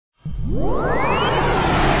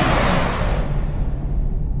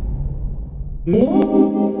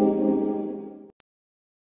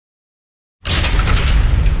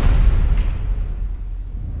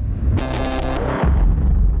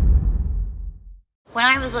When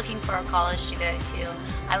I was looking for a college to go to,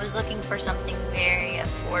 I was looking for something very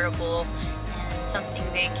affordable and something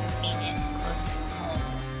very convenient and close to home.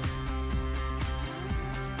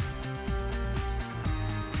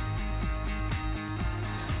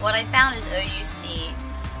 What I found is OUC,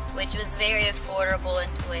 which was very affordable in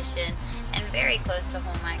tuition and very close to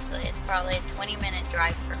home actually. It's probably a 20-minute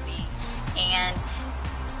drive for me. And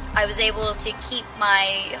I was able to keep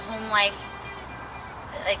my home life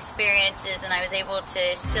experiences, and I was able to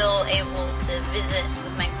visit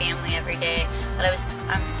with my family every day, but I'm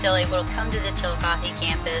still able to come to the Chillicothe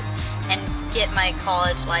campus and get my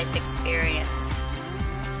college life experience.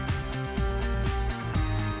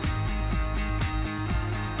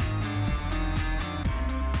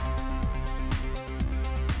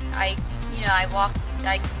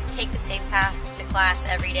 I take the same path to class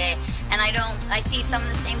every day, and I see some of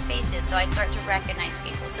the same faces, so I start to recognize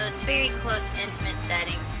people. So it's very close, intimate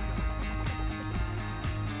settings.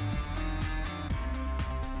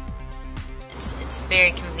 It's very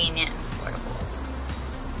convenient and affordable.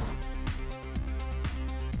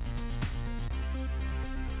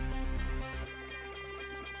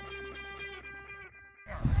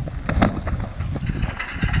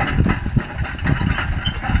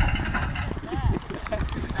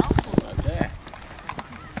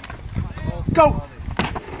 Go!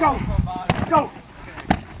 Go! Go!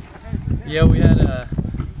 Yeah, we had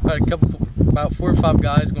about 4 or 5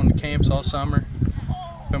 guys going to camps all summer.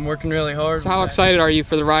 Been working really hard. So how excited are you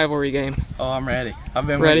for the rivalry game? Oh, I'm ready. I've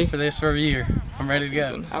been waiting for this for a year. I'm ready to go.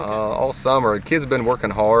 Okay. All summer, the kids have been working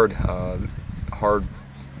hard, hard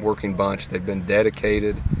working bunch. They've been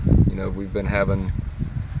dedicated. You know, we've been having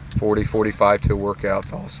 40, 45 to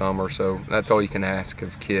workouts all summer, so that's all you can ask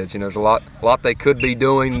of kids. You know, there's a lot they could be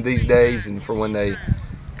doing these days, and for when they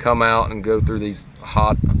come out and go through these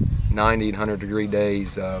hot 90 and 100 degree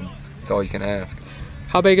days, that's all you can ask.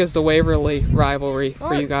 How big is the Waverly rivalry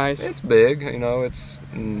for you guys? It's big. You know, it's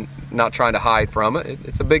not trying to hide from it.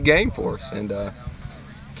 It's a big game for us, and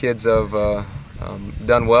kids have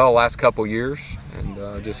done well the last couple years,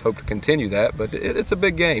 and just hope to continue that. But it's a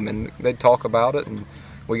big game, and they talk about it, and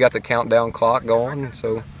we got the countdown clock going,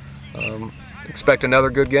 so expect another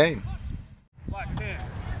good game. Black 10.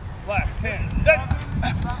 Black 10. Set.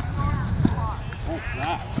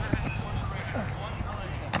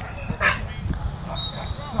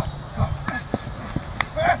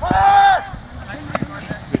 Oh, nice.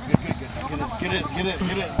 Get it.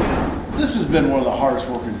 This has been one of the hardest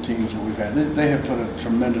working teams that we've had. They have put a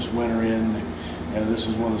tremendous winter in. This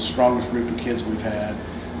is one of the strongest group of kids we've had.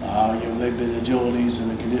 They've been agilities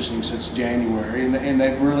and the conditioning since January, and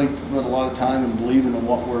they've really put a lot of time and believing in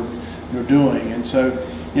what we're doing. And so,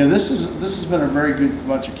 this has been a very good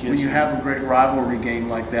bunch of kids. When you have a great rivalry game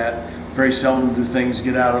like that, very seldom do things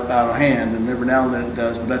get out of hand, and every now and then it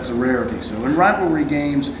does, but that's a rarity. So in rivalry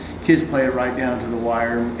games, kids play it right down to the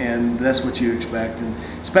wire, and that's what you expect. And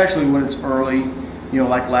especially when it's early,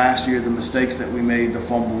 like last year, the mistakes that we made, the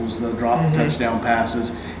fumbles, the drop touchdown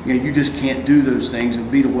passes, you just can't do those things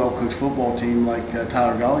and beat a well-coached football team like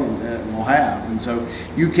Tyler Gullion will have. And so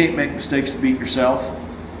you can't make mistakes to beat yourself,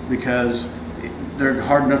 because they're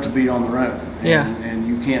hard enough to beat on their own. And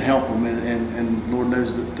you can't help them, and Lord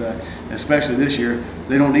knows that, especially this year,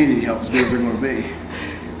 they don't need any help as good as they're going to be.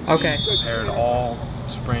 Okay. Prepared all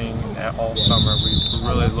spring and all summer. We're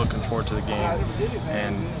really looking forward to the game,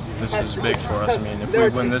 and this is big for us. I mean, if we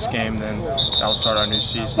win this game, then that'll start our new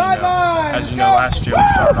season. As you know, last year we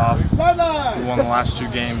started off, we won the last 2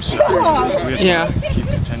 games. So we just want to keep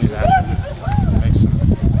continuing that and make some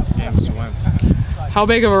games to win. How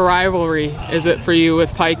big of a rivalry is it for you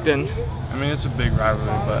with Piketon? I mean, it's a big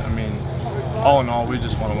rivalry, but I mean, all in all, we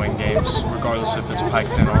just want to win games, regardless if it's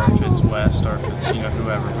Piketon or if it's West or if it's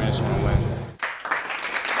whoever. We just want to win.